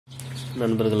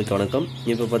நண்பர்களுக்கு வணக்கம்.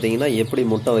 இப்போ பார்த்தீங்கன்னா எப்படி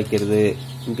முட்டை வைக்கிறது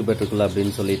இன்குபேட்டருக்குள்ள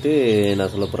அப்படின்னு சொல்லிட்டு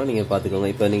நான் சொல்ல போகிறேன். நீங்கள் பார்த்துக்கோங்க.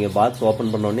 இப்போ நீங்கள் பாக்ஸ்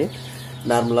ஓப்பன் பண்ணோடனே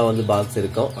நார்மலாக வந்து பாக்ஸ்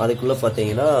இருக்கும். அதுக்குள்ளே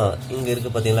பார்த்தீங்கன்னா இங்கே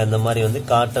இருக்குது பார்த்தீங்களா, இந்த மாதிரி வந்து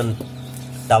காட்டன்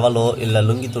டவலோ இல்லை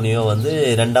லுங்கி துணியோ வந்து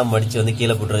ரெண்டாம் மடித்து வந்து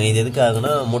கீழே போட்டுருங்க. இது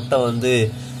எதுக்காகனா முட்டை வந்து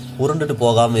உருண்டுட்டு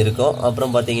போகாமல் இருக்கும்.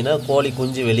 அப்புறம் பார்த்தீங்கன்னா கோழி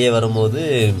குஞ்சு வெளியே வரும்போது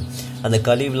அந்த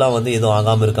கழிவுலாம் வந்து எதுவும்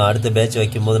ஆகாமல் இருக்கும். அடுத்த பேட்ச்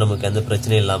வைக்கும்போது நமக்கு எந்த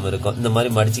பிரச்சனையும் இல்லாமல் இருக்கும். இந்த மாதிரி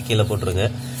மடித்து கீழே போட்டுருங்க.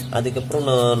 அதுக்கப்புறம்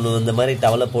நான் இந்த மாதிரி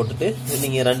டவலை போட்டுட்டு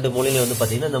நீங்கள் ரெண்டு மூலையிலையும் வந்து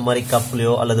பார்த்தீங்கன்னா இந்த மாதிரி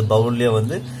கப்லையோ அல்லது பவுல்லையோ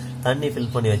வந்து தண்ணி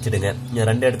ஃபில் பண்ணி வச்சுடுங்க.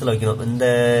 ரெண்டு இடத்துல வைக்கணும். இந்த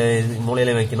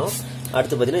மூலையிலையும் வைக்கணும்,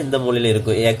 அடுத்து பார்த்தீங்கன்னா இந்த மூலையில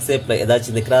இருக்கும் எக்ஸேப்ல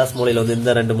ஏதாச்சும் இந்த கிராஸ் மூலையில வந்து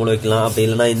இந்த ரெண்டு மூளை வைக்கலாம். அப்படி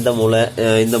இல்லைன்னா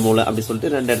இந்த மூளை அப்படி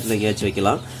சொல்லிட்டு ரெண்டு இடத்துல எங்கேயாச்சும்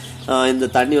வைக்கலாம். இந்த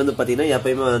தண்ணி வந்து பார்த்தீங்கன்னா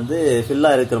எப்பயுமே வந்து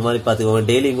ஃபில்லாக இருக்கிற மாதிரி பார்த்துக்கோங்க.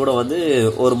 டெய்லியும் கூட வந்து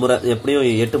ஒரு முறை எப்படியும்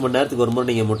 8 மணி நேரத்துக்கு ஒரு முறை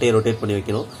நீங்கள் முட்டையை ரொட்டேட் பண்ணி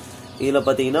வைக்கணும். இதில்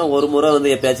பார்த்தீங்கன்னா ஒரு முறை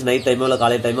வந்து எப்பயாச்சும் நைட் டைமோ இல்லை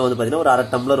காலை டைமோ வந்து பார்த்தீங்கன்னா ஒரு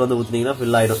 1/2 டம்ளர் வந்து ஊற்றினீங்கன்னா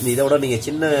ஃபில் ஆகிடும். இதோட நீங்கள்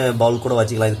சின்ன பவுல் கூட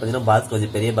வச்சுக்கலாம். இது பார்த்தீங்கன்னா பாக்ஸ்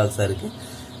கொஞ்சம் பெரிய பாக்ஸாக இருக்குது.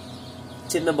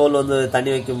 சின்ன பவுல் வந்து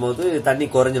தண்ணி வைக்கும் போது தண்ணி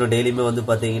குறைஞ்சிடும். டெய்லியுமே வந்து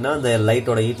பார்த்தீங்கன்னா இந்த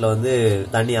லைட்டோட ஹீட்டில் வந்து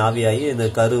தண்ணி ஆவியாகி இந்த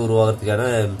கரு உருவாகிறதுக்கான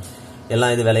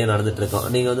எல்லாம் இது வேலையும் நடந்துட்டு இருக்கோம்.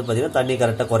 நீங்கள் வந்து பார்த்தீங்கன்னா தண்ணி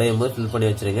கரெக்டாக குறையும் போது ஃபில் பண்ணி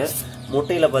வச்சுருங்க.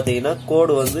 முட்டையில் பார்த்தீங்கன்னா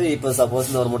கோடு வந்து இப்போ சப்போஸ்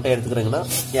இந்த ஒரு முட்டை எடுத்துக்கிறீங்கன்னா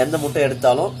எந்த முட்டை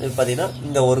எடுத்தாலும் இப்போ பார்த்தீங்கன்னா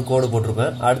இந்த ஒரு கோடு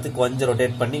போட்டிருப்பேன். அடுத்து கொஞ்சம்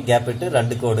ரொட்டேட் பண்ணி கேப் விட்டு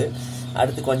 2 கோடு,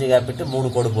 அடுத்து கொஞ்சம் கேப் விட்டு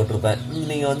 3 கோடு போட்டிருப்பேன்.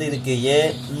 நீங்கள் வந்து இதுக்கு ஏ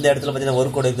இந்த இடத்துல பார்த்தீங்கன்னா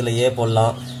ஒரு கோடு இடத்துல ஏ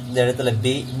போடலாம், இந்த இடத்துல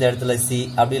பி, இந்த இடத்துல சி,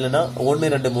 அப்படி இல்லைன்னா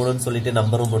 1 2 3ன்னு சொல்லிட்டு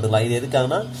நம்பரும் போட்டுக்கலாம். இது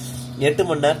எதுக்காகனா 8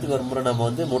 மணி நேரத்துக்கு ஒரு முறை நம்ம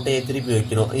வந்து முட்டையை திருப்பி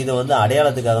வைக்கணும். இது வந்து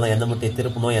அடையாளத்துக்காக தான். எந்த முட்டையை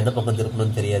திருப்பணும் எந்த பக்கம்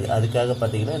திருப்பணும்னு தெரியாது. அதுக்காக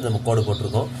பார்த்தீங்கன்னா இந்த கோடு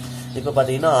போட்டிருக்கோம். இப்போ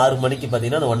பார்த்தீங்கன்னா 6 மணிக்கு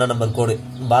பார்த்தீங்கன்னா அந்த 1 நம்பர் கோடு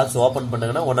பாக்ஸ் ஓப்பன்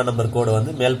பண்ணாங்கன்னா 1 நம்பர் கோடு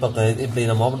வந்து மேல் பக்கம் இப்படி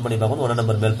நம்ம ஓப்பன் பண்ணி பார்க்கணும். 1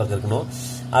 நம்பர் மேல் பக்கம் இருக்கணும்.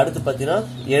 அடுத்து பார்த்தீங்கன்னா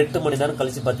 8 மணி நேரம்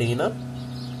கழிச்சு பார்த்தீங்கன்னா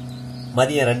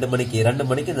மதியம் 2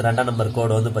 மணிக்கு இந்த 2ஆம் நம்பர்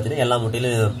கோடு வந்து பார்த்தீங்கன்னா எல்லா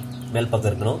முட்டையிலும் மேல்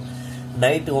பக்கம் இருக்கணும்.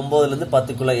 நைட்டு 9லேருந்து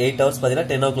 10க்குள்ள 8 ஹவர்ஸ்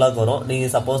பார்த்தீங்கன்னா 10 o'clock வரும்.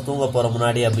 நீங்கள் சப்போஸ் தூங்க போகிற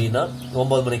முன்னாடி அப்படின்னா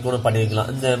 9 மணிக்கு கூட பண்ணி வைக்கலாம்.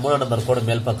 இந்த 3ஆம் நம்பர் கோடு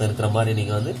மேல் பக்கம் இருக்கிற மாதிரி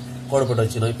நீங்கள் வந்து கோடு போட்டு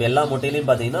வச்சுக்கணும். இப்போ எல்லா முட்டையிலையும்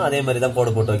பார்த்தீங்கன்னா அதே மாதிரி தான்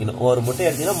கோடு போட்டு வைக்கணும். ஒரு முட்டை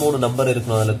எடுத்தீங்கன்னா 3 நம்பர்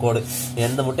இருக்கணும் அதில் கோடு.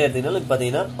 எந்த முட்டை எடுத்தீங்கன்னாலும்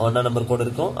பார்த்தீங்கன்னா 1ஆம் நம்பர் கோடு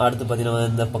இருக்கும். அடுத்து பார்த்தீங்கன்னா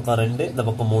இந்த பக்கம் 2, இந்த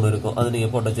பக்கம் 3 இருக்கும். அது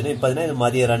நீங்கள் போட்டு வச்சுக்கணும். இப்போ பார்த்தீங்கன்னா இது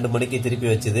மதியம் 2 மணிக்கு திருப்பி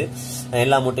வச்சுது.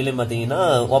 எல்லா முட்டையிலையும் பார்த்தீங்கன்னா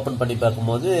ஓப்பன் பண்ணி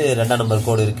பார்க்கும்போது 2ஆம் நம்பர்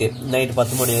கோடு இருக்கு. நைட்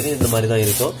 10 மணி வரையும் இந்த மாதிரி தான்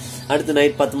இருக்கும். அடுத்து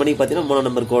நைட் 10 மணிக்கு பார்த்தீங்கன்னா 3ஆம்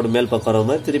நம்பர் கோடு மேல் பக்கம் வர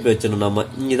மாதிரி திருப்பி வச்சிடணும். நம்ம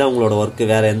இதுதான் உங்களோட ஒர்க்கு,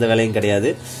 வேற எந்த வேலையும்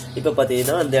கிடையாது. இப்போ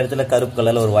பார்த்தீங்கன்னா இந்த இடத்துல கருப்பு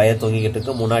கலர்ல ஒரு வயர் தொங்கிக்கிட்டு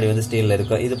இருக்கு. முன்னாடி வந்து ஸ்டீல்ல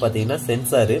இருக்கும். இது பார்த்தீங்கன்னா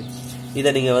சென்சாரு. இதை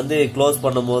நீங்க வந்து க்ளோஸ்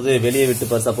பண்ணும்போது வெளியே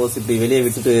விட்டு சப்போஸ் இப்படி வெளியே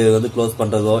விட்டுட்டு வந்து க்ளோஸ்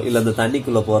பண்றதோ இல்ல அந்த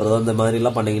தண்ணிக்குள்ள போறதோ இந்த மாதிரி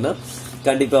எல்லாம் பண்ணீங்கன்னா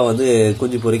கண்டிப்பா வந்து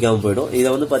குஞ்சு பொறிக்காம போயிடும். இதை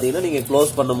வந்து பாத்தீங்கன்னா நீங்க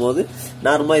க்ளோஸ் பண்ணும்போது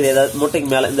நார்மலா இது ஏதாவது முட்டைக்கு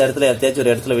மேல இந்த இடத்துல ஏதாச்சும்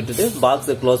ஒரு இடத்துல விட்டுட்டு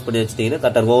பாக்ஸை க்ளோஸ் பண்ணி வச்சுட்டீங்கன்னா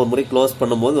கரெக்டா ஒவ்வொரு முறை க்ளோஸ்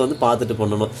பண்ணும்போது வந்து பார்த்துட்டு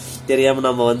பண்ணணும். தெரியாம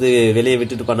நம்ம வந்து வெளியே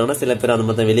விட்டுட்டு பண்ணோம்னா சில பேர் அந்த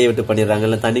மாதிரி வெளியே விட்டு பண்ணிடுறாங்க,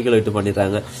 இல்ல தண்ணிக்குள்ள விட்டு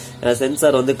பண்ணிடுறாங்க.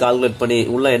 சென்சார் வந்து கால்குலேட் பண்ணி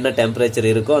உள்ள என்ன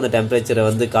டெம்பரேச்சர் இருக்கோ அந்த டெம்பரேச்சரை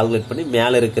வந்து கால்குலேட் பண்ணி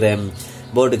மேல இருக்கிற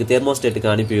போர்டுக்கு தெர்மோஸ்டேட்டுக்கு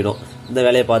அனுப்பிவிடும். இந்த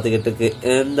வேலையை பார்த்துக்கிட்டு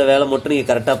இந்த வேலை மட்டும் நீங்க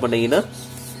கரெக்டா பண்ணீங்கன்னா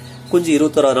குஞ்சு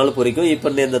 21 நாள் பொறிக்கும். இப்போ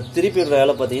இந்த திருப்பி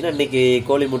வேலை பார்த்தீங்கன்னா இன்னைக்கு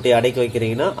கோழி முட்டையை அடைக்க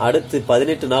வைக்கிறீங்கன்னா அடுத்து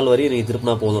 18 நாள் வரையும் நீங்க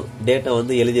திருப்பினா போதும். டேட்டா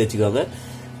வந்து எழுதி வச்சுக்கோங்க.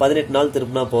 18 நாள்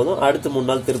திருப்பினா போதும். அடுத்து 3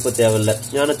 நாள் திருப்ப தேவையில்லை.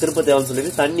 ஆனா திருப்ப தேவைன்னு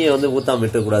சொல்லிட்டு தண்ணியை வந்து ஊத்தாம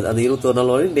விட்டுக்கூடாது. அந்த 21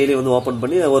 நாள் வரையும் டெய்லி வந்து ஓப்பன்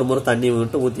பண்ணி ஒரு முறை தண்ணி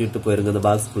விட்டு ஊத்தி விட்டு போயிருங்க அந்த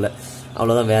பாக்ஸ்க்குள்ள.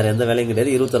 அவ்வளவுதான், வேற எந்த வேலையும்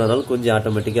கிடையாது. 21 நாள் கொஞ்சம்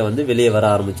ஆட்டோமேட்டிக்கா வந்து வெளியே வர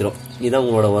ஆரம்பிச்சிடும். இதுதான்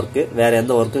உங்களோட ஒர்க்கு, வேற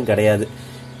எந்த ஒர்க்கும் கிடையாது.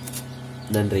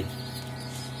 நன்றி.